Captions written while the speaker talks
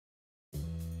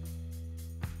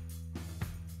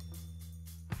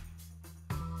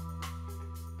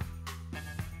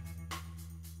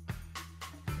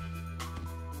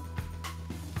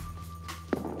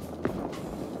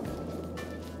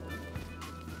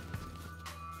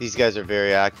These guys are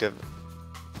very active.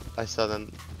 I saw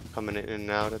them coming in and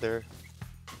out of there.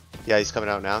 Yeah, he's coming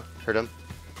out now. Heard him.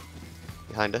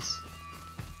 Behind us.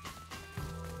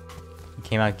 He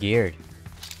came out geared.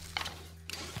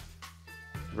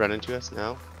 Running to us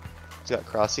now. He's got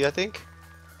Crossy, I think.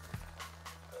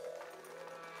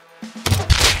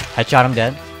 Headshot him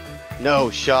dead. No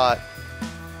shot.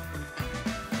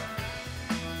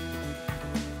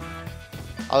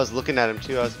 I was looking at him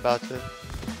too. I was about to.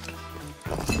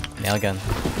 Nail gun.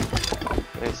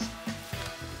 Nice.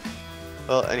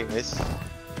 Well, anyways.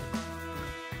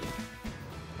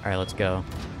 Alright, let's go.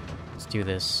 Let's do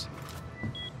this.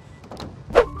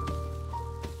 We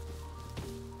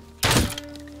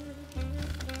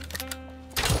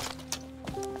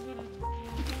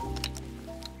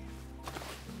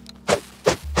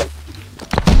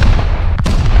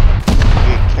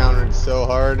get countered so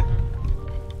hard.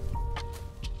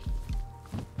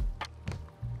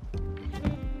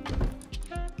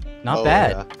 Not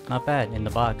bad. Not bad in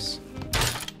the box.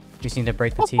 We just need to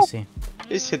break the TC.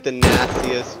 Just hit the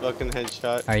nastiest fucking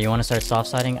headshot. Alright, you want to start soft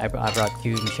siding? I brought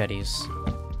 2 machetes.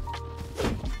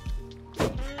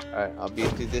 Alright, I'll be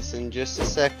through this in just a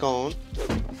second.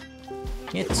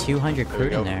 You had 200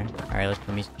 crude in there. Alright, let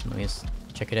me just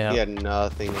check it out. He had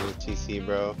nothing in the TC,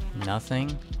 bro.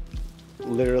 Nothing?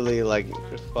 Literally, like,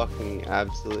 fucking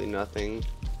absolutely nothing.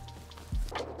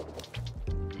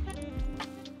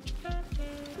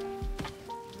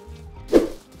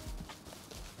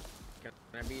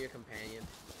 Can I be your companion?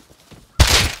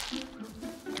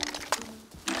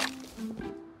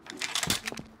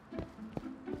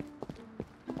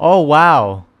 Oh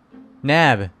wow,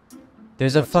 Nab,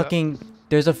 there's a What's up?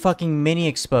 fucking mini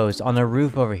exposed on the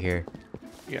roof over here.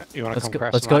 Yeah, you wanna come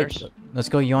craft Let's some go. ladders? Let's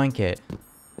go yoink it.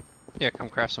 Yeah, come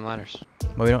craft some ladders.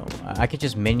 But we don't. I could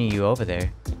just mini you over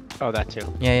there. Oh, that too.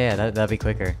 Yeah, that'd be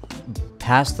quicker.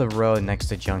 Past the road next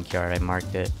to junkyard, I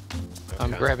marked it.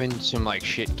 I'm grabbing some like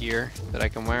shit gear that I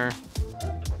can wear.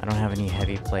 I don't have any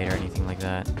heavy plate or anything like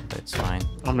that, but it's fine.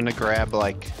 I'm gonna grab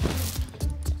like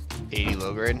 80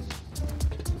 low grade.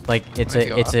 Like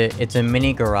it's a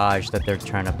mini garage that they're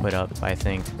trying to put up, I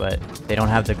think, but they don't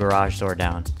have the garage door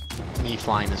down. Me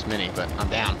flying this mini, but I'm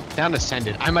down. Down to send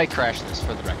it. I might crash this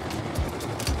for the record.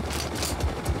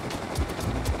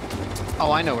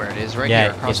 Oh, I know where it is. Right Yeah,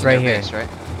 here. Across it's from right their here. base, right?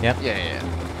 Yep. Yeah.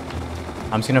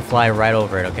 I'm just gonna fly right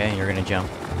over it, okay? You're gonna jump.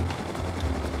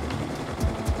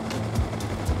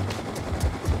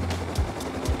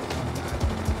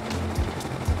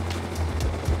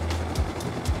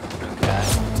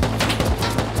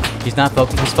 He's not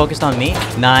focused. He's focused on me.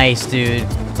 Nice, dude.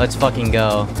 Let's fucking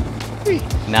go.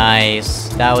 Nice.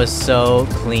 That was so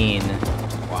clean.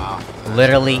 Wow.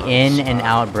 Literally in and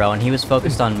out, bro. And he was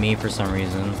focused on me for some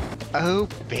reason. Oh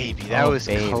baby, that was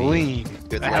clean.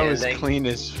 Good That was landing. clean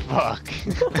as fuck.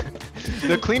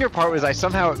 The cleaner part was I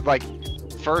somehow like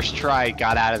first try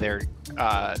got out of their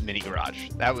mini garage.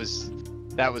 That was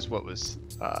what was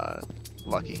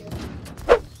lucky.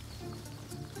 I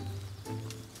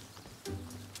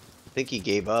think he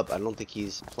gave up. I don't think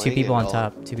he's playing 2 people it on all.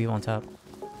 top. 2 people on top.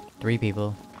 3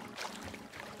 people.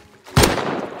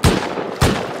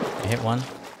 I hit 1. I'm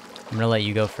gonna let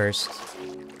you go first.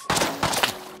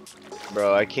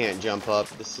 Bro, I can't jump up.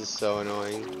 This is so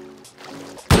annoying.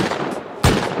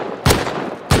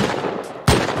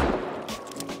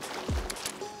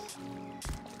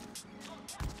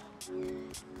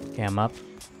 Okay, I'm up.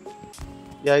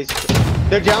 Yeah,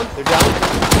 they're down. They're down.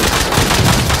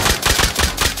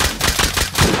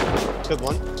 Good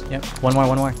one. Yep. One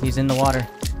more. He's in the water.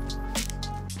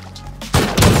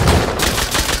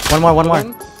 One more.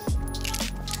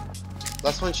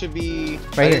 Last one should be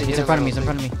Right here. He's in front of me. He's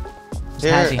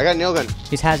Here, Hazzy. I got nail gun.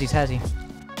 He's Hazzy.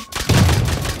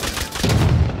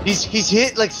 He's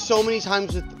hit like so many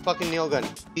times with the fucking nail gun.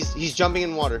 He's jumping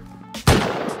in water.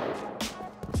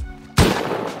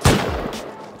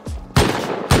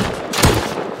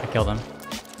 I killed him.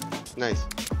 Nice.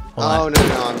 Hold Oh on.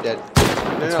 no, I'm dead.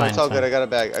 No, fine, it's all it's good. fine. I got a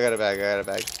bag.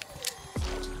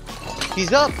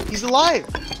 He's up. He's alive.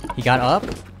 He got up.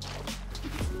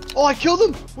 Oh, I killed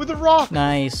him with a rock.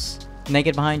 Nice.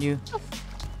 Naked behind you.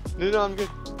 No, I'm good.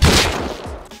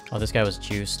 Oh, this guy was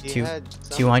juiced. He had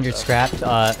some 200 stuff. scrapped.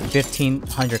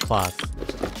 1500 cloth.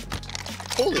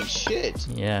 Holy shit.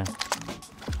 Yeah.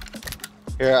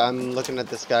 Here, I'm looking at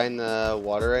this guy in the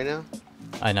water right now.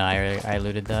 I know. I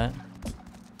looted that.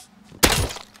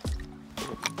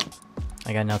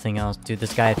 I got nothing else. Dude,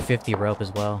 this guy had 50 rope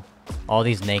as well. All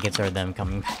these nakeds are them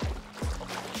coming.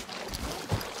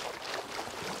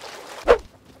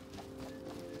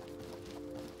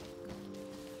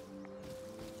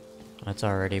 That's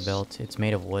already built. It's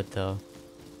made of wood though.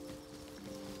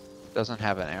 Doesn't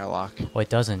have an airlock. Oh, it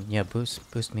doesn't. Yeah,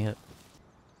 boost me up.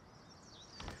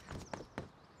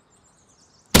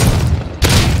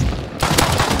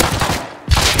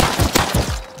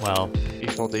 Well, You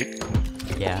full deep?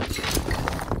 yeah.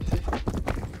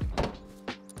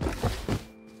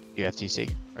 You have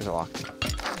TC? Or is it locked?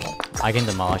 I can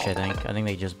demolish, I think. I think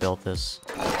they just built this.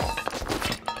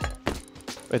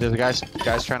 Wait, there's a guys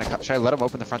trying to cut. Should I let him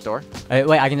open the front door?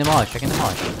 Wait, I can demolish.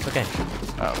 It's okay.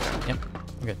 Oh, okay. Yep,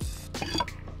 I'm good.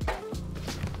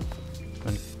 I'm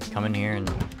gonna come in here and...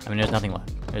 I mean, there's nothing left.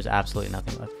 There's absolutely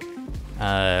nothing left.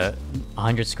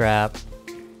 100 scrap,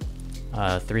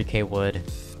 3k wood,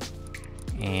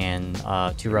 and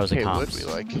 2 rows of 3K comms. wood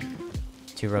we like.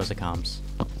 2 rows of comms.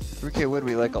 3K wood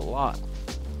we like a lot.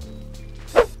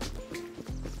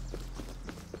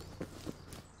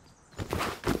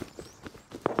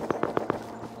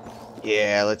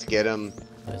 Yeah, let's get him.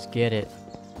 Let's get it.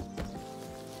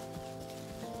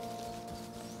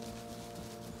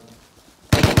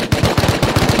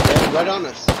 Yeah, right on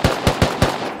us.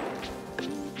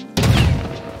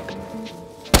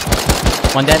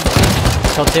 One dead.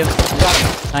 Killed 2. Got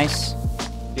him. Nice.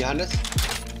 Behind us.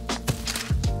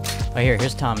 Right here.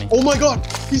 Here's Tommy. Oh my god,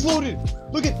 he's loaded.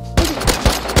 Look at.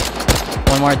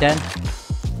 One more dead.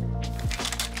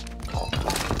 Oh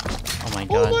my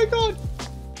god. Oh my god.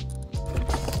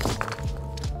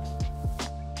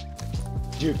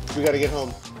 Dude, we gotta get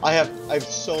home. I have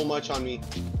so much on me.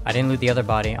 I didn't loot the other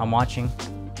body. I'm watching.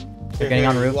 They're Here, getting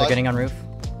on here, roof. you They're watch. getting on roof.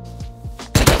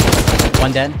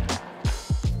 One dead.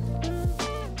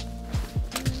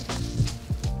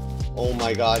 Oh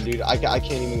my god, dude. I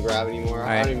can't even grab anymore.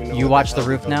 I don't even Alright. know You what watch the hell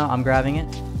roof to now. I'm grabbing it.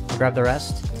 I'll grab the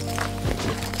rest.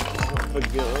 go. A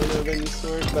gun of any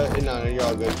sort, but no, you're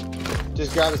all good.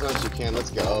 Just grab as much as you can. Let's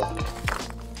go.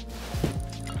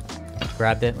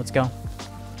 Grabbed it. Let's go.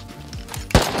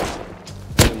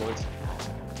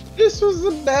 This was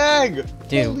the bag.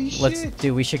 Dude, Holy shit.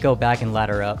 dude, we should go back and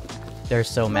ladder up. They're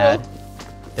so mad.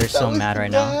 They're That so was mad the right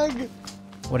now. bag.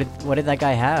 What did that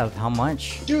guy have? How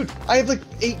much? Dude, I have like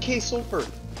 8k sulfur.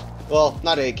 Well,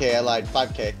 not 8k, I lied.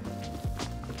 5k.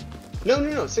 No,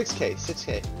 6k.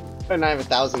 6k. And I have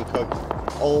 1,000 cooked.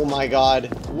 Oh my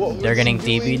god. What They're was getting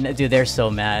he doing? DB. Dude, they're so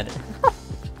mad.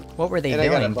 What were they And I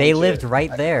got a doing? They bunch lived of-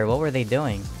 right there. What were they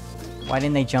doing? Why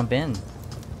didn't they jump in?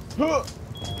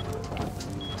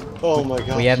 Oh my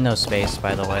god. We have no space,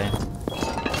 by the way.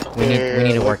 We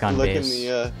need to work on look base. In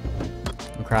the,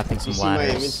 I'm crafting some you see my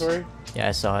ladders. inventory? Yeah,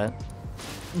 I saw it.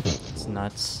 It's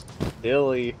nuts.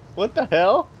 Billy. What the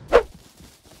hell?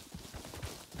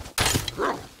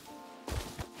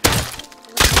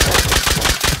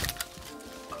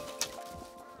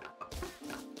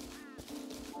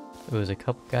 Ooh, there's a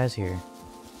couple guys here.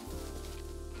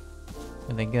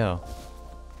 Where'd they go?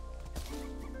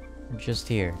 They're just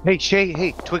here. Hey, Shay,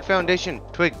 hey, Twig Foundation.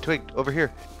 Twig, over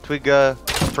here. Twig,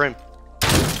 frame.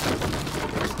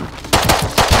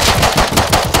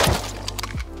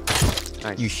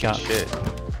 Nice. You shot. Shit.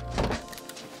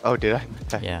 Oh, did I?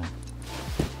 Yeah.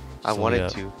 I wanted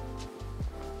up. to.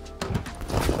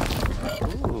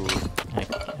 Ooh.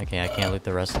 Okay, I can't loot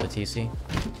the rest of the TC.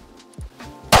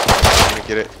 Let me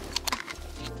get it.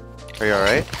 Are you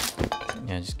alright?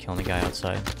 Yeah, just killing the guy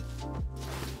outside.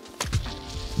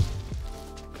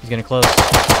 He's gonna close.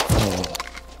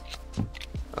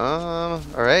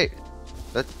 Alright.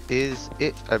 That is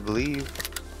it, I believe.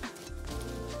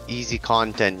 Easy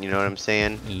content, you know what I'm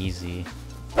saying? Easy.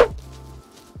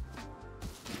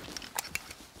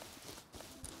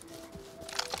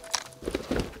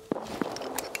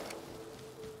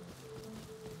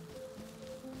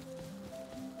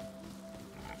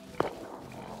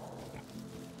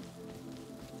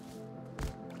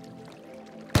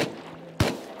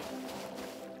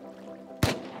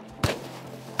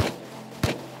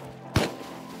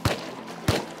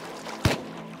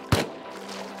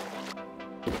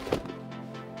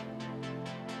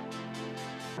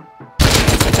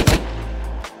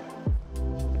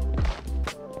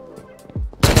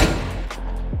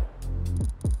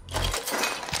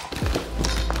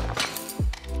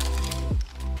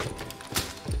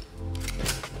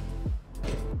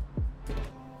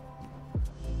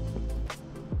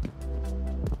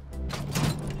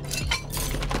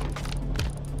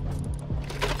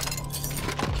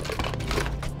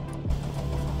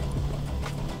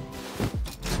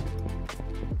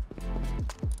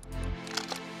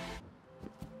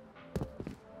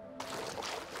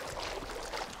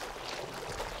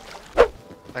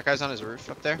 That guy's on his roof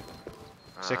up there.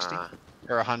 60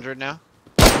 or 100 now.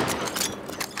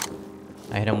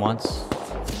 I hit him once.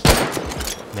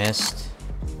 Missed.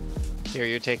 Here,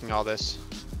 you're taking all this.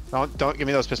 Don't give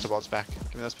me those pistol bolts back.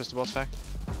 Give me those pistol bolts back.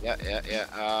 Yeah.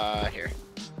 Here.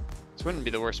 This wouldn't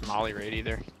be the worst molly raid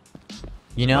either.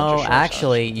 You know,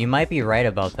 actually, you might be right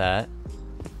about that.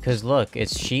 Cause look,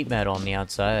 it's sheet metal on the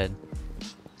outside.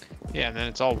 Yeah, and then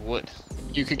it's all wood.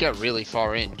 You could get really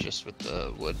far in just with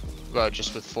the wood.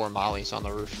 Just with 4 mollies on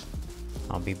the roof.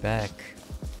 I'll be back.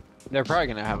 They're probably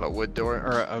gonna have a wood door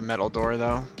or a metal door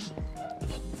though.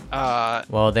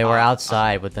 Well, they were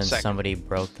outside, but then second. somebody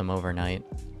broke them overnight.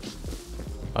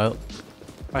 Oh.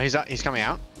 Oh, he's coming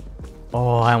out.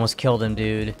 Oh, I almost killed him,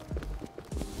 dude.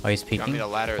 Oh, he's You peeking. want me to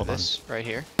ladder Hold on. this right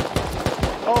here?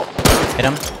 Hit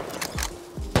him.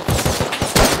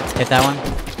 Hit that one.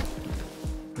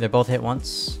 They're both hit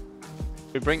once.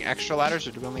 Do we bring extra ladders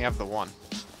or do we only have the one?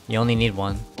 You only need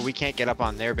one. Well, we can't get up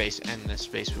on their base and this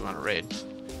base we want to raid.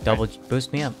 Double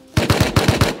boost me up.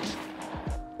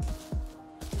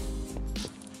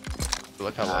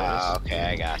 Look how low it is. Okay,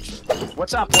 I got you.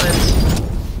 What's up, Lynn?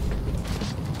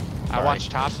 I watch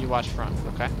top, you watch front,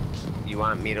 okay? You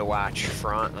want me to watch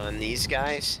front on these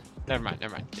guys? Never mind.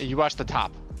 You watch the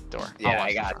top door. I'll Yeah, watch I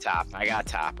the got front. top. I got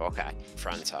top. Okay.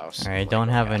 Front's house. Alright, don't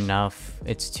have enough.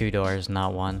 It's 2 doors,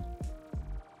 not 1.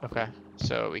 Okay,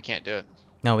 so we can't do it.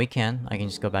 No, we can. I can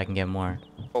just go back and get more.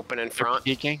 Open in You're front.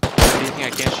 peeking? Peeking, I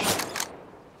can't shoot.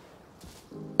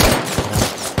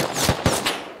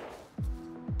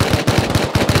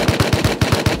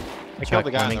 I killed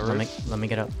the guy on the roof. Let me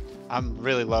get up. I'm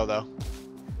really low though.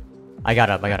 I got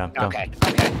up. Go. Okay.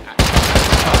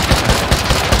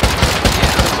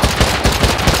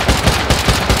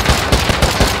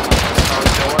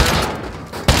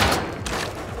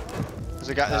 There's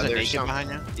a guy. There's a there's naked some- behind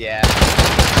you. Yeah.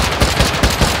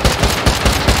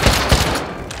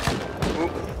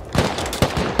 Oop.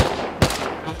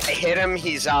 I hit him.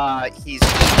 He's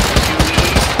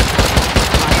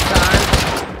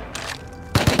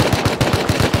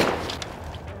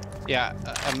Yeah,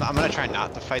 I'm gonna try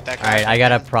not to fight that guy. Alright, I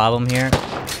got a problem here.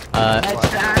 Headshot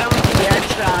him. He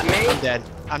headshot me. I'm dead.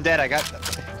 I'm dead.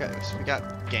 We got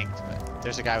ganked, but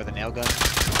there's a guy with a nail gun.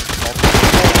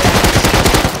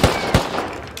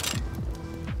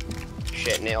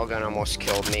 Shit, nail gun almost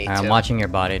killed me. Alright, I'm too. watching your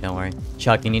body, don't worry.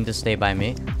 Chuck, you need to stay by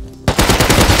me.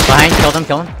 Kill him,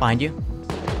 behind you.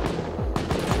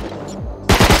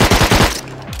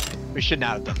 We should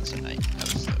not have done this at night.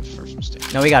 That was the first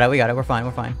mistake. No, we got it, we're fine,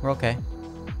 we're okay.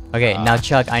 Okay, now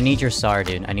Chuck, I need your SAR,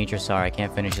 dude. I need your SAR. I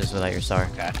can't finish this without your SAR.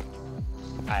 Okay.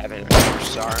 I haven't heard your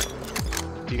SAR.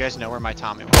 Do you guys know where my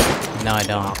Tommy was? No, I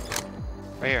don't.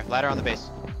 Right here, ladder on the base.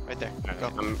 Right there.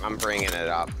 Go. I'm bringing it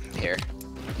up. Here.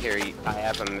 I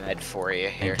have a med for you.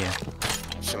 Here. Thank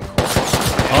you. Some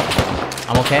Oh,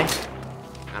 I'm okay.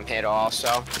 I'm hit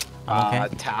also. I'm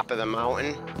okay. Top of the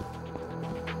mountain.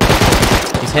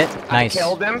 He's hit. Nice. I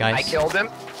killed him. Guys. I killed him.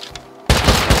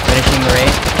 Finishing the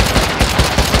raid.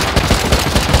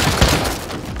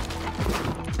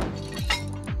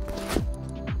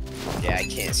 Yeah, I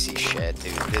can't see shit,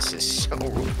 dude. This is so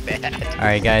bad.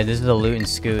 Alright, guys, this is a loot and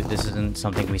scoot. This isn't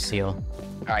something we seal.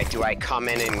 Alright, do I come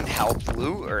in and help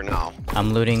loot or no?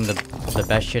 I'm looting the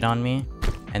best shit on me,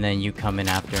 and then you come in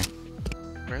after.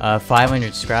 Really?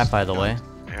 500 scrap, by the way.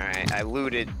 Alright, I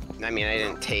looted. I mean, I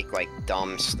didn't take like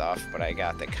dumb stuff, but I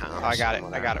got the comps. Oh, I got it.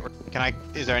 Can I?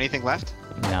 Is there anything left?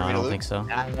 No, I don't think so.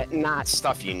 Not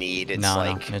stuff you need. It's No,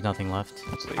 like. there's nothing left.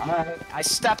 Alright, I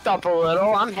stepped up a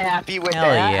little. I'm happy with Hell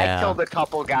that. yeah. I killed a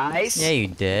couple guys. Yeah, you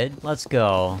did. Let's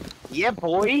go. Yeah,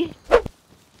 boy.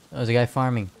 There's a guy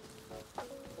farming.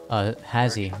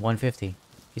 Hazzy, 150.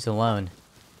 He's alone.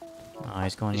 Oh,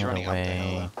 he's going the other running up the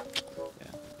hill, way. though.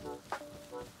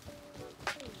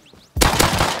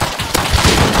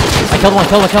 I killed one.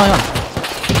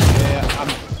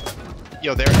 Yeah,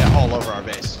 yo, they're all over our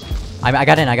base. I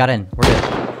got in. We're good.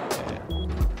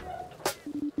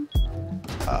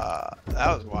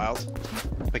 That was wild.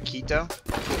 Paquito.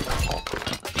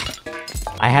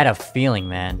 I had a feeling,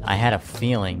 man. I had a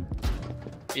feeling.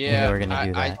 Yeah, they were gonna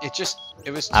do that. It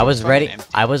was. I was too ready. fucking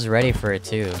empty. I was ready for it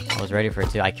too.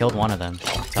 I killed one of them.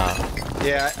 Top.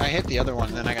 Yeah, I hit the other one,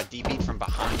 and then I got DP'd from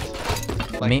behind.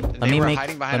 Let me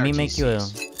make you a.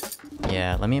 GCs.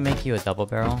 Yeah, let me make you a double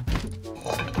barrel.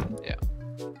 Yeah.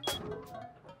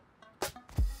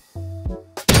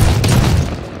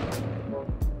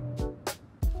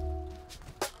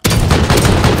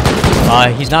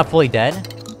 He's not fully dead.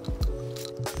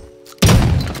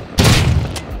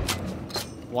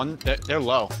 One, they're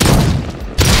low.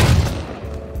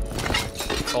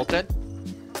 Both dead?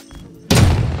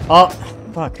 Oh,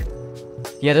 fuck.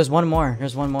 Yeah, there's one more.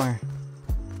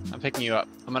 I'm picking you up.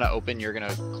 I'm gonna open, you're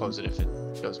gonna close it if it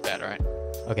goes bad, alright?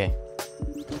 Okay.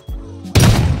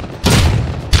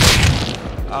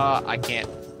 I can't.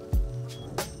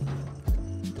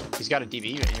 He's got a DV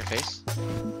in your face.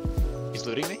 He's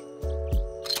looting me.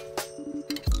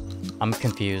 I'm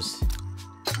confused.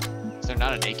 Is there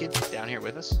not a naked down here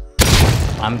with us?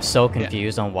 I'm so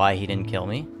confused on why he didn't kill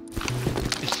me.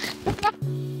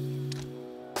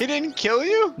 He didn't kill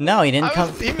you? No, he didn't I come.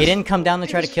 was- He didn't come down to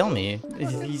try to kill me. He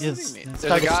just There's a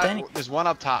started guy. standing. There's one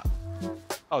up top.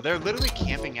 Oh, they're literally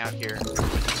camping out here.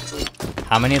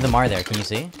 How many of them are there? Can you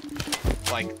see?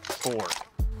 Like 4.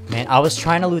 Man, I was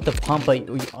trying to loot the pump, but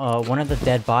one of the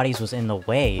dead bodies was in the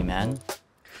way, man.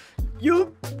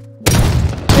 You.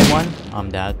 Hit one.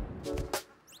 I'm dead.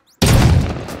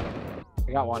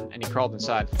 I got one, and he crawled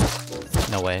inside.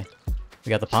 No way.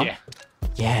 We got the pump. Yeah.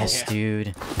 Yes, Yeah.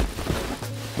 dude.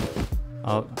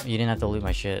 Oh, you didn't have to loot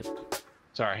my shit.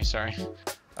 Sorry. Here,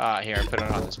 I put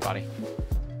it on this body.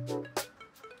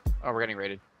 Oh, we're getting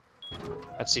raided.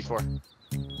 That's C4.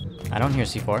 I don't hear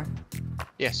C4.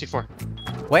 Yeah, C4.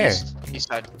 Where? East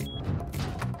side.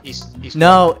 East.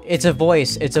 No, it's a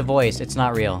voice. It's a voice. It's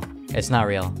not real. It's not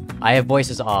real. I have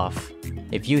voices off.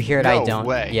 If you hear it, I No don't.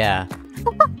 way. Yeah.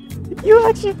 You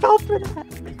actually fell for that.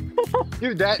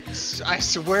 Dude, that's, I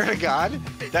swear to God,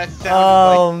 that sounded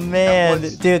Oh like... man,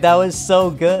 was- dude, that was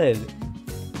so good.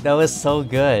 That was so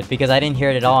good because I didn't hear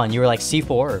it at all, and you were like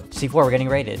C4, C4, we're getting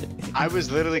raided. I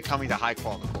was literally coming to high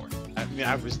quality core. I mean,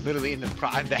 I was literally in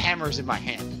the hammer's in my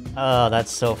hand. Oh,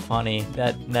 that's so funny.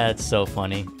 That's so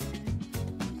funny.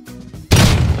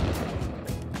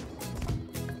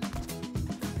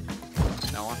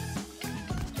 No one?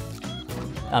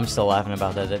 I'm still laughing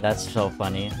about that. That's so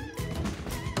funny.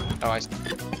 Oh,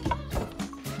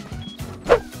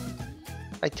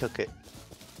 I took it.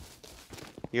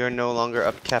 You're no longer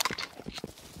upkept.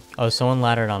 Oh, someone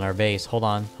laddered on our base. Hold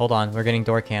on, we're getting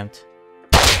door camped.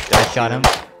 I shot him.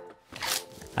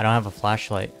 I don't have a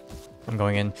flashlight. I'm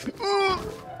going in.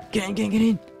 Get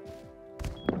in.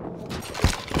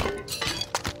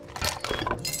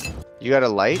 You got a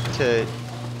light to...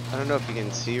 I don't know if you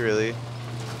can see really.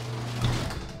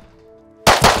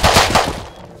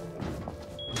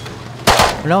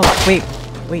 No,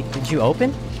 wait, did you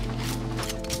open?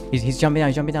 He's jumping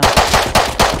down,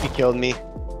 He killed me.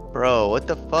 Bro, what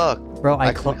the fuck? Bro,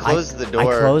 I closed the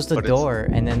door. I closed the but it's- door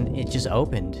and then it just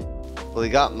opened. Well, he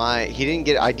got my... He didn't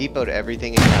get... I depoted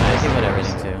everything. I think about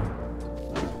everything too.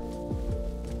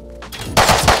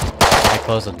 I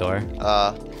closed the door.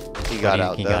 He got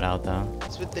out He though. got out though.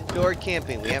 It's with the door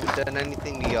camping. We haven't done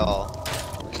anything to y'all.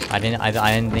 I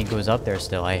didn't think it was up there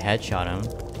still. I headshot him.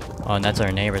 Oh, and that's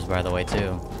our neighbors by the way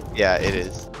too. Yeah, it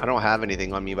is. I don't have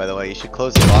anything on me, by the way. You should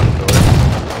close the bottom door.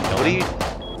 What are you...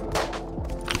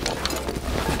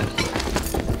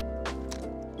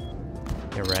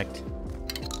 Get wrecked.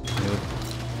 Noob.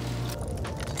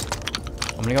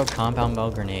 I'm gonna go compound bell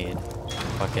grenade.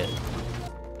 Fuck it.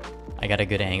 I got a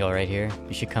good angle right here.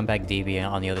 You should come back DB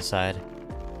on the other side.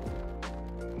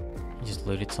 You just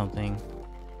looted something.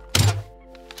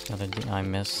 I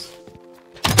miss.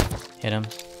 Hit him.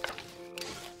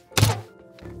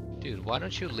 Dude, why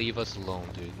don't you leave us alone,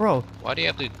 dude? Bro, Why do you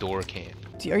have the door camp?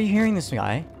 are you hearing this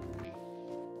guy?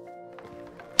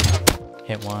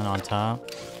 Hit one on top.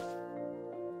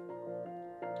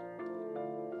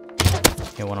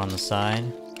 Hit one on the side.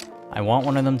 I want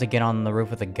one of them to get on the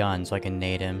roof with a gun so I can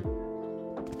nade him.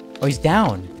 Oh, he's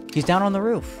down! He's down on the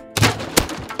roof!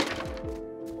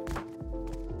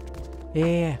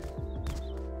 Yeah.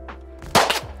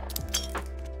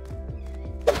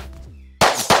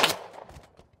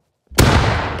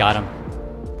 Got him.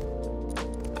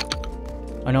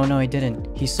 Oh no, he didn't.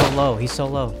 He's so low. I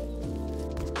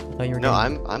thought you were No,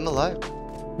 getting... I'm alive.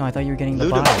 No, I thought you were getting the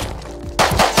Loot him. body.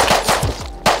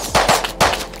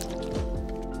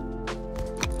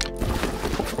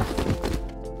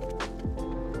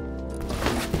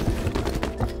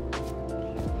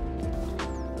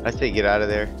 I say get out of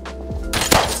there.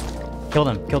 Killed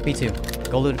him. Killed P2.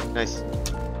 Go loot it. Nice.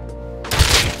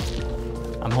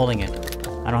 I'm holding it.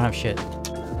 I don't have shit.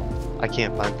 I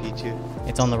can't find P2.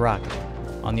 It's on the rock.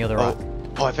 On the other rock.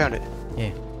 Oh, I found it.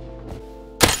 Yeah.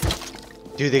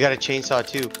 Dude, they got a chainsaw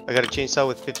too. I got a chainsaw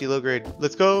with 50 low grade.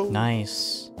 Let's go.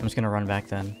 Nice. I'm just gonna run back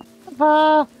then.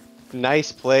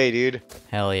 Nice play, dude.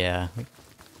 Hell yeah. That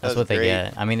That's was what they great.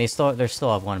 get. I mean, they still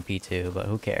have one P2, but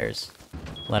who cares?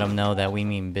 Let them know that we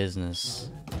mean business.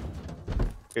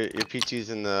 Your P2's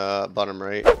in the bottom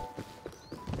right.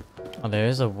 Oh, there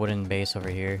is a wooden base over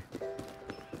here.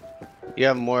 You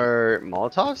have more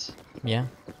Molotovs? Yeah.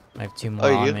 I have 2 more Oh,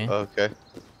 you on do? me. Oh, okay.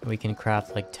 We can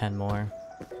craft like 10 more.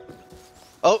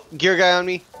 Oh, gear guy on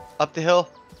me. Up the hill.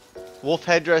 Wolf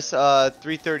headdress,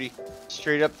 330.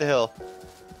 Straight up the hill.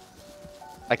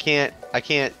 I can't.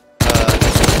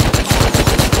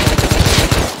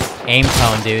 Aim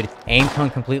tone, dude. Aim tone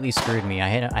completely screwed me. I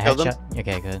Killed him? headshot.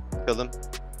 Okay, good. Kill them.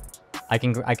 I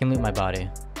can loot my body.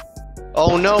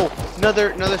 Oh no!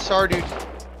 Another SAR dude.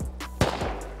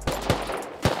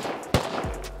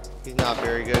 He's not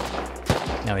very good.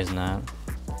 No, he's not.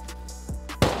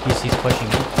 He's pushing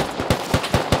me.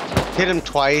 Hit him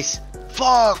twice.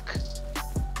 Fuck!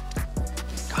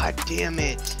 God damn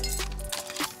it!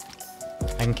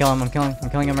 I can kill him. I'm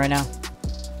killing him right now.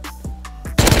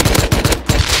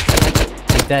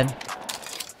 He's dead.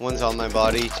 One's on my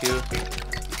body too.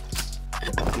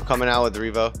 I'm coming out with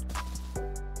Revo.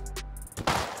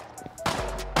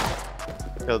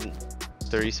 Killed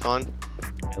the respawn.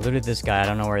 I looted this guy. I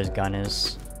don't know where his gun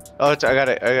is. Oh, I got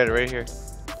it right here.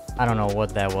 I don't know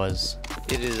what that was.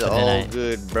 It is But then all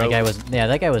good, bro.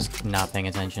 That guy was not paying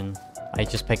attention. I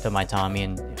just picked up my Tommy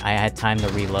and I had time to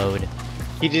reload.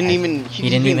 He didn't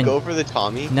even go for the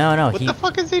Tommy. No, What the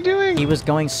fuck is he doing? He was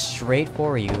going straight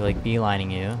for you, like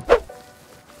beelining you.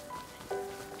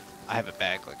 I have a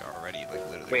bag like already, like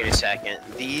literally. Wait a second.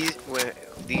 These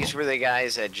were the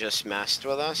guys that just messed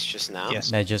with us just now? Yes.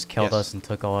 That just killed Yes. us and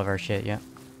took all of our shit. Yeah.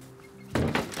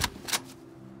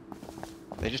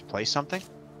 They just play something?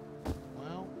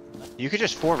 Well, you could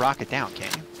just 4 rocket down,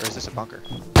 can't you? Or is this a bunker?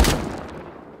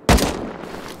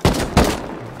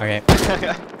 Okay.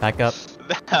 Back up.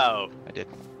 No. I did.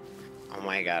 Oh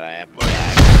my god, I have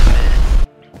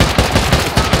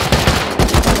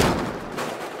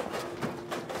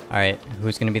All right.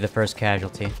 Who's gonna be the first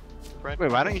casualty? Wait,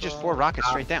 why don't you just 4 rockets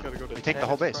straight down? We take the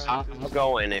whole base. I'll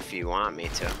go in if you want me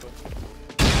to.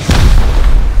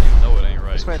 No, it ain't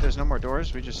right. This way, there's no more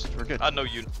doors. We're good. I know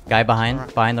you. Guy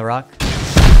behind the rock.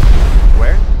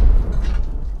 Where?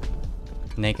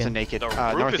 Naked. It's a naked. The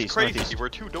roof Northeast. is crazy. Northeast. We're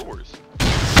 2 doors.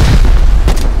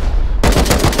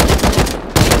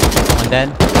 One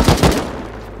dead.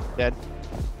 Dead.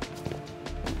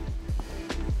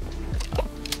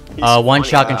 One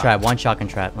shotgun trap. One shotgun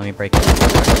trap. Let me break it.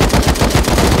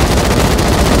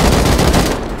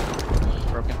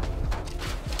 Broken.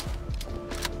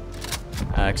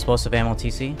 Explosive ammo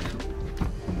TC.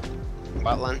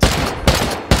 Wetlands.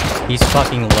 He's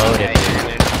fucking loaded, Okay, dude. you're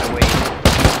gonna have to wait.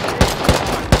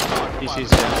 DC's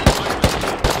down.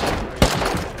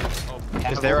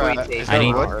 Have Is there Louis a- take is there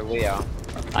it, wood? or Leo.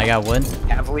 I got wood.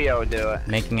 Have Leo do it.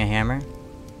 Making a hammer.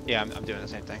 Yeah, I'm doing the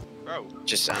same thing. Bro. I'm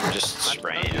just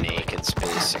spraying nakeds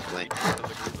basically.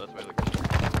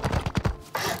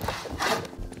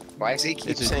 Why does he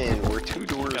keep It's a- saying we're 2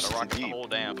 doors Gotta too rock the deep?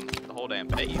 whole damn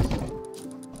base.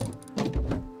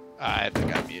 I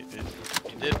think I muted.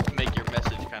 You did make your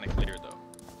message kind of clear though.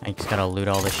 I just gotta loot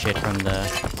all the shit from the.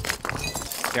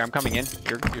 Here, I'm coming in.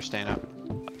 You're staying up.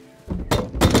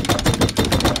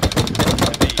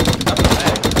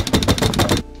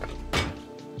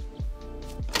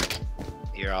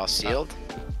 You're all sealed?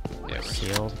 Yeah, we're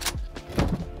Sealed.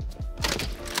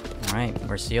 Alright,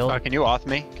 we're sealed. Can you off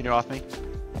me? Can you off me?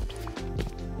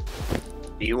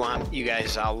 You want you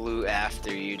guys all loot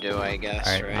after you do, I guess,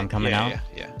 Alright, right? I'm coming yeah, out.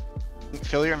 Yeah.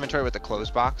 Fill your inventory with the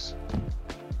closed box.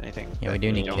 Anything? Yeah, we that do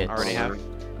you need don't kits. already have.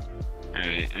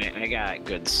 Alright, I got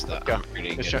good stuff. Go. I'm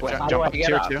pretty Just good. jump How do I up get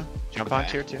tier up? 2. Jump on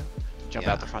Okay. tier 2. Jump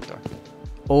Yeah. out the front door.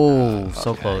 Oh,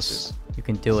 so okay, close. this You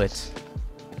can do it.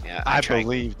 Yeah, I tried,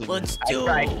 believe. Let's I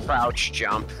tried crouch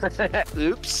jump.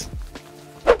 Oops.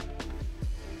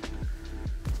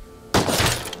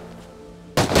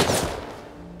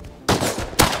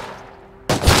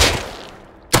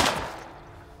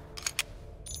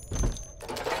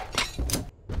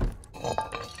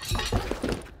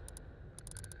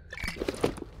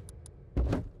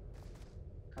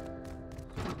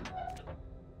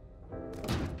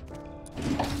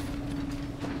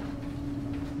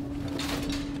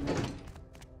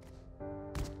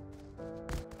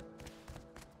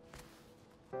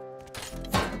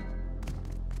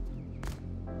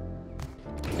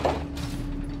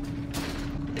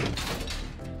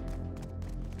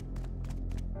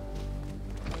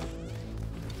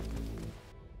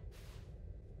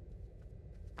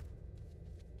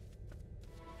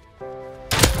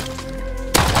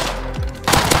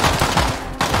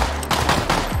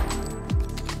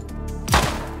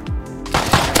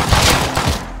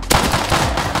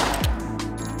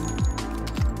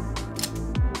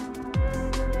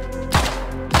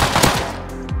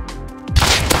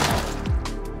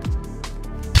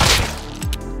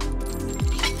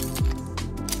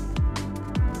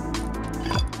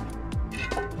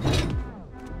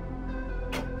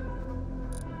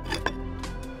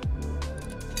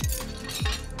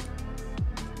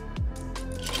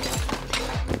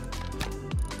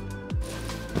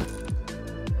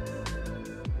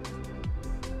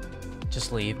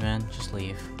 Just leave, man. Just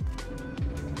leave.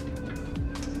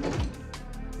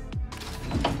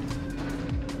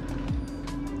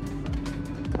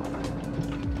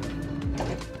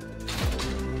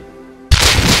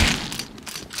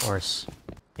 Of course,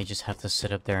 they just have to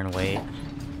sit up there and wait.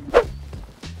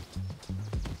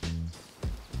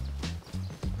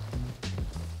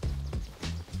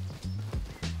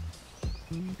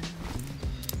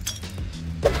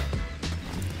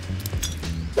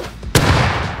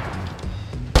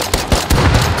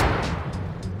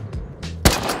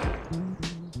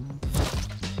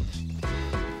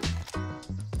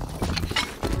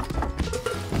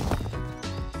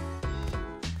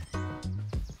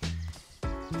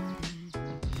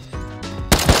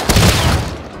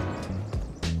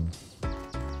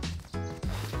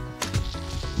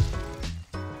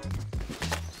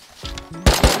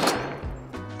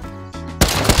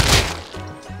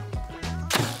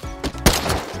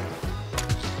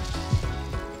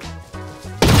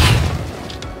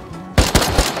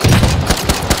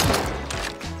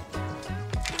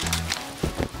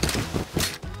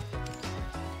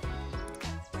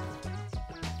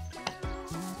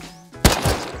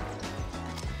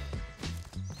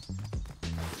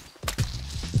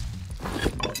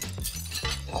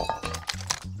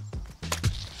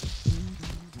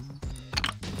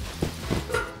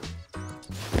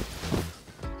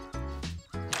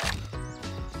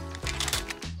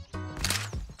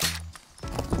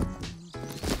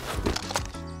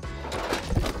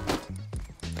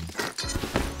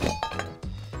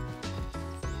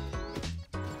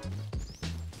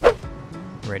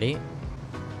 Ready?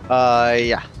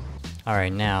 Yeah.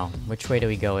 Alright, now, which way do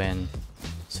we go in?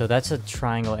 So that's a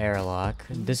triangle airlock.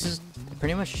 This is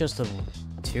pretty much just a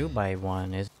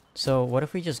 2x1. So what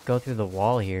if we just go through the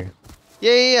wall here?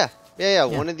 Yeah. Yeah.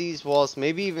 One of these walls,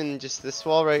 maybe even just this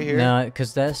wall right here. No,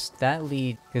 because this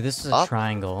is a Up?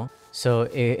 triangle. So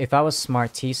if I was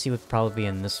smart, TC would probably be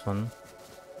in this one.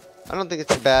 I don't think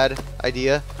it's a bad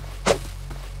idea.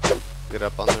 Get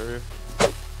up on the roof.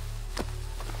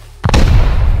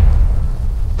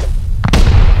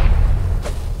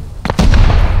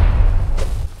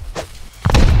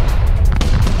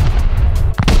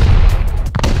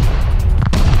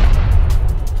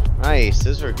 Nice,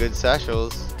 those were good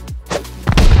satchels.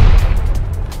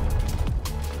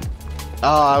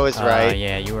 Oh, I was right.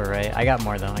 Yeah, you were right. I got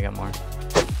more though. I got more.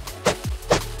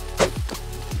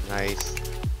 Nice.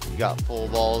 You got full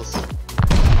balls.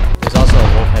 There's also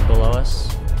a wolf head below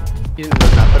us. You didn't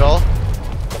run up at all?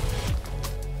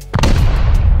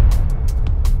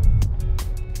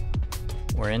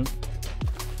 We're in.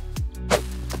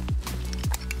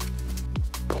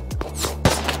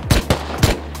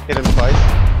 Hit him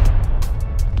twice.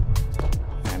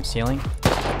 I'm sealing.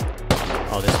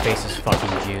 Oh, this base is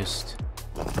fucking juiced.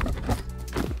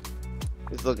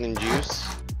 He's looking juice.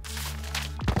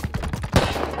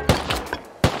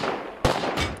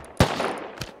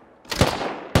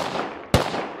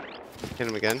 Hit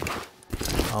him again.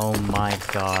 Oh my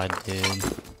god, dude.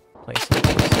 Place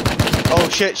Oh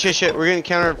shit. We're getting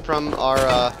countered from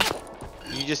our,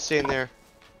 you just stay in there.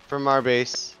 From our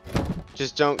base.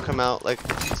 Just don't come out like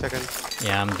a second.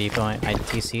 Yeah, I'm depoting. I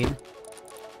TC'd.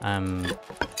 I'm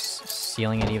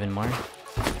sealing it even more.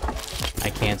 I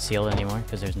can't seal it anymore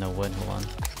because there's no wood. Hold on.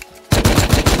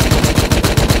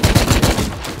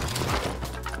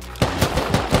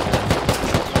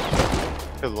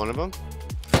 Killed one of them.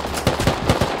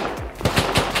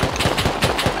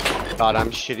 God, I'm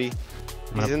shitty.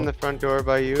 He's in the front door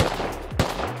by you.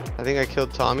 I think I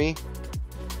killed Tommy.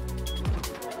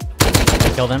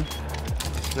 I killed him.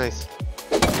 Nice.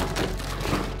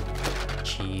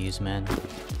 Jeez, man.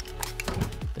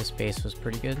 This base was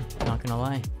pretty good, not gonna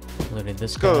lie. Looted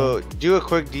this Let's go do a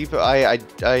quick deep. I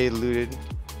looted.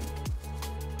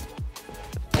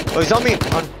 Oh, he's on me!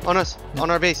 On us! On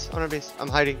our base! On our base! I'm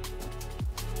hiding.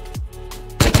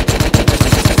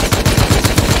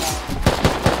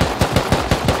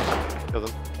 Killed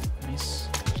him. Nice.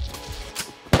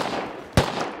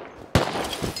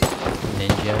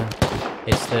 Ninja.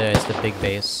 It's the big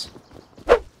base.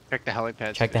 Check the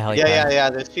helipad. Check the helipad. Yeah.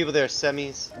 There's people there.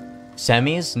 Semis.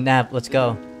 Semis? Nap, let's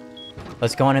go.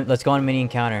 Let's go on mini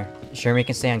encounter. Shermie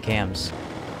can stay on cams.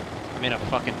 I'm in a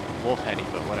fucking wolf heady,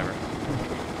 but whatever.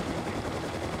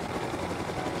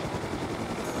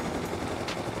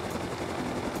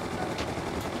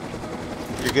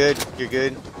 You're good. You're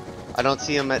good. I don't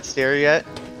see him at stair yet.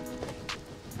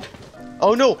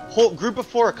 Oh no! Whole group of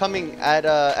 4 coming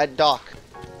at dock.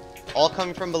 All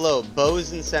coming from below.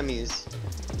 Bows and semis.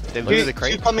 They looted the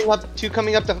crate. Two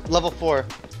coming up to level 4.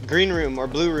 Green room or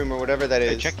blue room or whatever that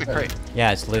is. Hey, check the crate.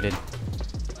 Yeah, it's looted.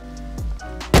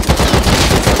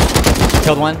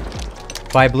 Killed one.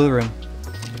 By blue room.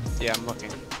 Yeah, I'm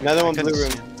looking. Another one couldn't blue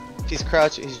room. see He's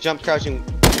crouching. He's jump crouching.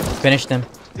 Finished him.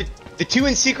 The two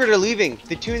in secret are leaving.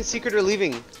 The two in secret are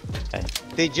leaving. Okay.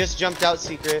 They just jumped out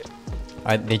secret.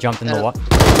 Alright, they jumped in the wall.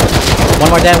 One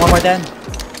more dead, one more dead.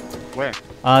 Where?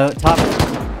 Top.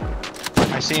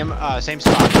 I see him, same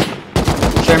spot.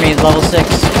 Jeremy, level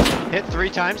 6. Hit 3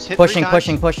 times, hit Pushing, 3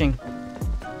 times. pushing.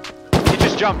 He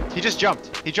just jumped, he just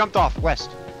jumped. He jumped off,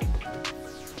 west.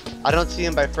 I don't see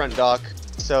him by front dock,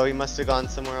 so he must have gone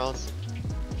somewhere else.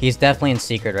 He's definitely in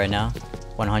secret right now.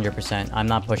 100%. I'm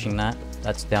not pushing that.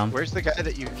 That's dumb. Where's the guy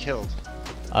that you killed?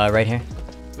 Right here.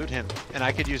 Loot him. And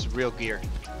I could use real gear.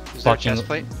 Is there a Fucking- chest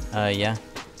plate? Yeah.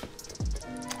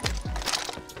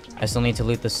 I still need to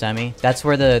loot the semi. That's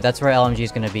where LMG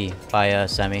is gonna be, by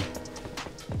semi.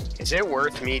 Is it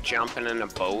worth me jumping in a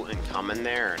boat and coming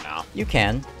there or no? You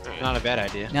can. Not a bad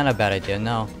idea. Not a bad idea,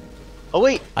 no. Oh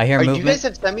wait, I hear do you movement. guys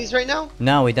have semis right now?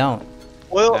 No, we don't.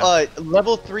 Oil, No.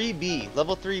 level 3B,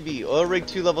 level 3B, oil rig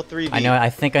 2, level 3B. I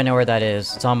think I know where that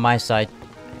is. It's on my side.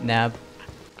 Nab.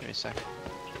 Give me a sec.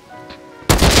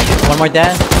 One more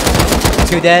dead.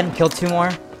 2 dead. Killed 2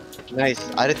 more. Nice.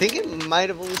 I think it might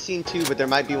have only seen 2, but there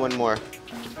might be one more.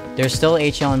 There's still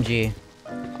HLMG.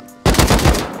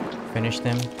 Finished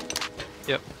him.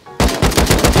 Yep.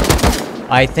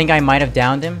 I think I might have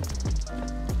downed him.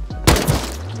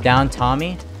 Down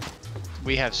Tommy.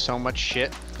 We have so much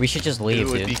shit. We should just leave,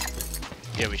 It would dude. be...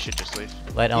 Yeah, we should just leave.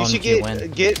 Let You should LMG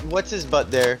win. get what's his butt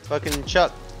there, fucking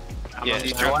Chuck. I'm Yeah, on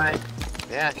just my drop way.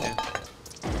 Yeah.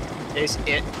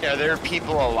 Are there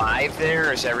people alive there,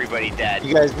 or is everybody dead?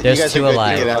 You guys, There's you guys 2 are good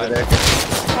alive. to get out of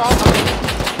there.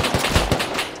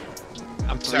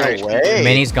 I'm sorry. No way.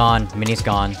 Mini's gone. Mini's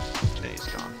gone. He's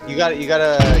gone. You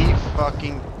gotta. He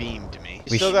fucking beamed me.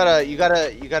 You still gotta. You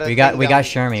gotta. We thing got down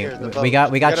Shermy. here, the We boat.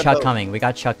 got You gotta Chuck boat. coming. We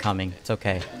got Chuck coming. It's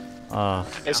okay.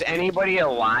 Is anybody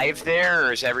alive there,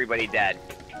 or is everybody dead?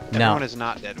 No. Everyone is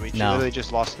not dead. We No. literally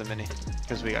just lost the mini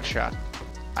because we got shot.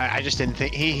 I just didn't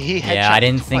think he headshot Yeah, I me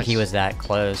didn't think he twice. was that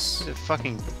close. It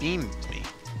fucking beamed me.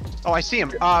 Oh, I see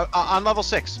him. On level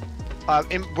 6.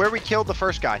 Where we killed the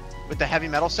first guy with the heavy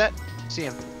metal set. See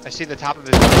him. I see the top of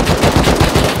his.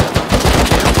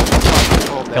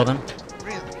 Killed him.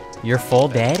 Really? You're full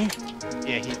dead?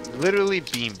 Yeah, he literally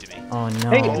beamed me. Oh no.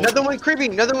 Hey, another one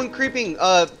creeping. Another one creeping.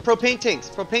 Propane tanks.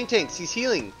 Propane tanks. He's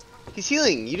healing. He's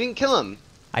healing. You didn't kill him.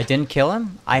 I didn't kill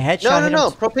him? I headshot him. No.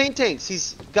 Propane tanks.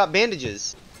 He's got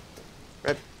bandages.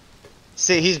 Right.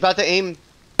 See, he's about to aim.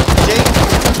 Jay.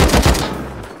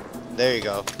 There you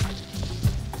go.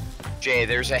 Jay,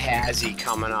 there's a hazy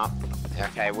coming up.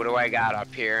 Okay, what do I got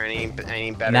up here? Any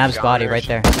better Nab's body gunners?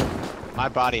 right there. My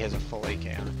body has a full AK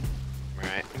on it.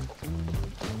 Right.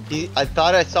 I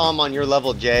thought I saw him on your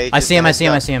level, Jay. I Just see him, a I see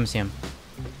him, I heads see him, I see him.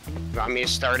 You want me to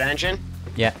start engine?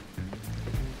 Yeah. up.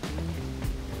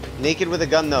 Naked with a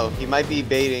gun though. He might be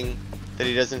baiting that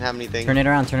he doesn't have anything. Turn it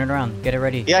around, turn it around. Get it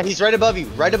ready. Yeah, he's right above you.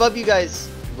 Right above you guys.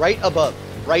 Right above.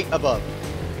 Right above.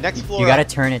 Next floor. You gotta up.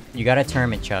 turn it. You gotta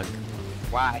turn it, Chuck.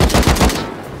 Why?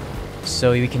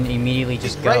 So you can immediately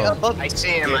just He's go. right above. I see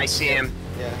him, I see him.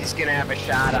 Yeah. He's gonna have a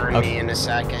shot on Okay. me in a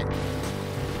second.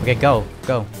 Okay, go,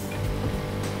 go.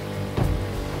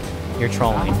 You're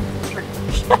trolling.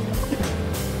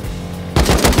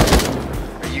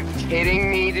 Are you kidding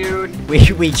me, dude?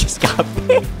 We just got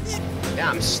picked. Yeah,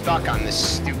 I'm stuck on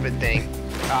this stupid thing.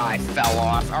 Oh, I fell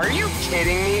off. Are you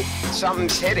kidding me?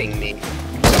 Something's hitting me.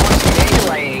 Someone's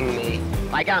meleeing me.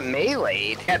 I got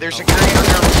meleeed. Yeah, there's a guy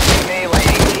under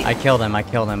meleeing me. I killed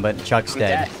him, but Chuck's I'm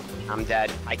dead. I'm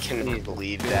dead. I cannot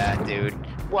believe that, dude.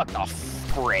 What the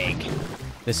frig?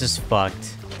 This is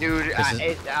fucked. Dude,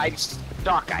 This I'm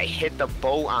stuck. I hit the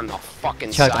boat on the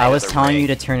fucking Chuck, side I was of the telling rig. you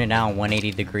to turn it down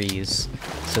 180 degrees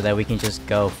so that we can just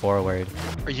go forward.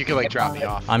 Or you could like drop me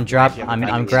off. I'm This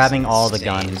grabbing is all the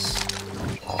insane. guns.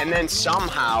 And then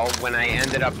somehow, when I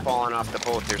ended up falling off the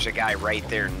boat, there's a guy right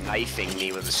there knifing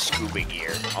me with a scuba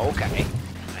gear. Okay.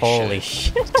 Holy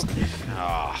shit.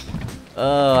 Oh.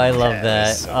 Oh, I love Yeah, that.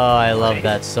 that's so Oh, I love funny.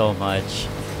 that so much.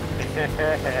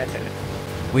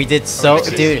 We did so,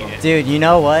 just dude, seeing it. dude, you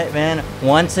know what, man?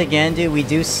 Once again, dude, we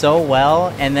do so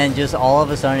well, and then just all of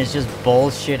a sudden, it's just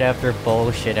bullshit after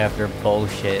bullshit after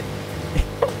bullshit.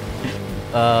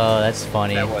 Oh, that's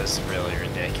funny. That was really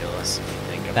ridiculous if you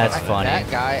think about That's it. funny.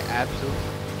 That guy absolutely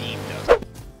beamed us.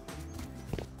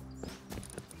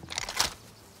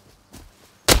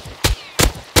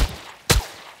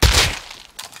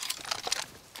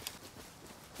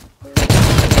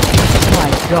 Oh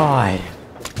my god.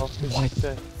 What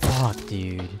the Fuck,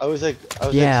 dude. I was like,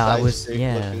 Yeah, I side was- street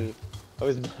yeah. looking- I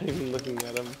was not even looking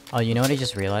at him. Oh, you know what I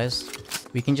just realized?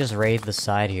 We can just raid the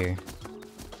side here.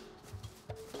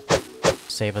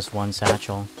 save us one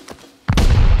satchel.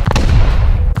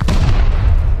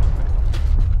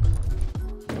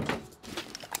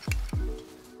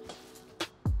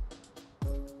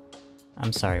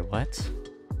 I'm sorry, what?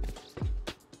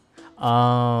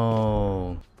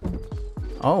 Oh.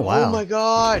 Oh, wow. Oh my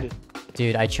god!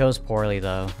 Dude, I chose poorly,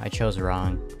 though. I chose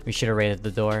wrong. We should have raided the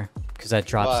door, because that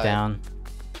drops Why? down.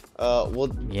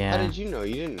 Well, Yeah. how did you know?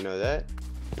 You didn't know that.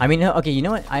 I mean, no, okay, you know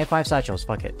what? I have 5 satchels,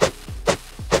 fuck it.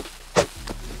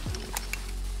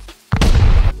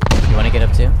 You wanna get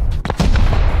up too?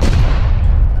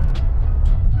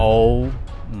 Oh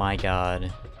my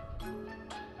god.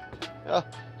 Oh, okay,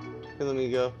 let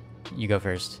me go. You go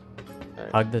first.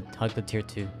 Alright. Hug the tier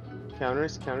 2.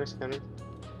 Counters, counters, counters.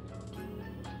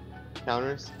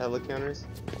 Counters, hella counters.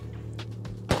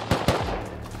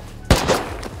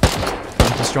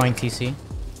 I'm destroying TC.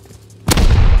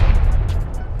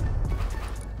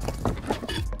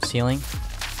 Ceiling.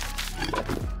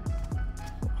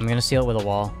 I'm gonna seal it with a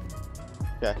wall.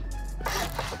 Okay.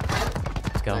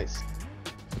 Let's go. Nice.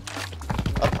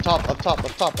 Up top, up top,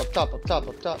 up top, up top, up top,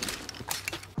 up top.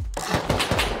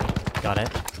 Got it.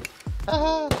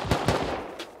 Haha!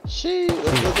 Shit, look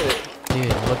at it. Dude,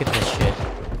 look at this shit.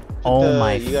 Oh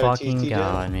my you got a fucking TC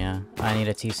god, yeah. I need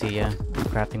a TC, yeah. I'm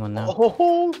crafting one now.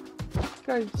 Oh,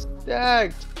 guy's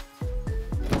stacked.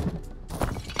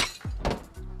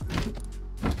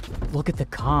 Look at the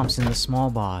comps in the small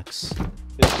box.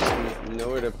 There's just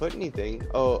nowhere to put anything.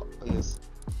 Oh, on this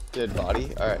dead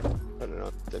body. Alright, put it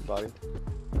on dead body.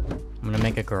 I'm gonna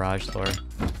make a garage door.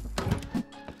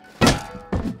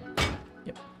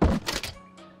 Yep.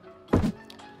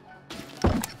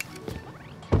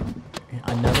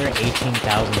 Another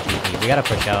 18,000 GP. We gotta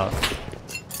push out.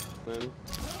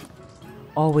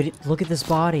 Oh wait, look at this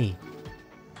body.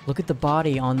 Look at the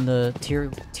body on the tier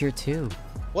 2.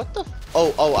 What the?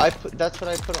 Oh, that's what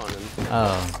I put on him.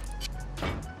 Oh.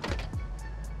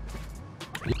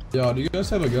 Yo, do you guys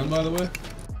have a gun, by the way?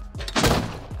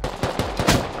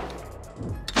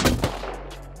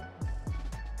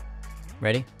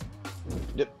 Ready?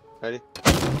 Yep, ready.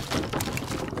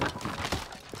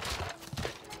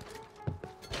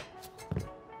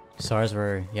 SARS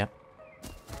were, yep.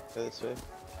 Go this way.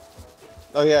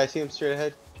 Oh yeah, I see him straight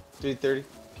ahead. 330.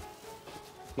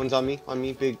 One's on me,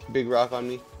 big rock on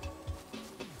me.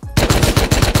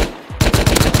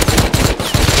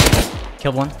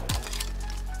 Killed one.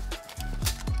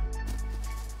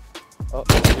 Oh,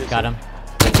 Got him.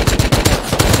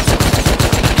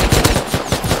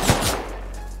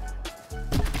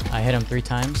 I hit him 3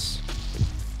 times.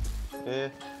 Yeah,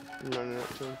 I'm running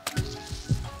up to him.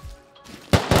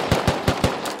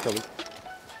 Kill him.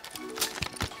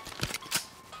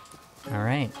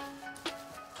 Alright.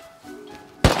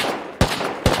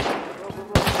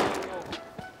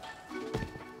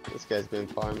 This guy's been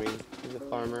farming. He's a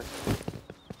farmer.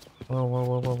 Whoa, whoa,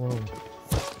 whoa, whoa, whoa.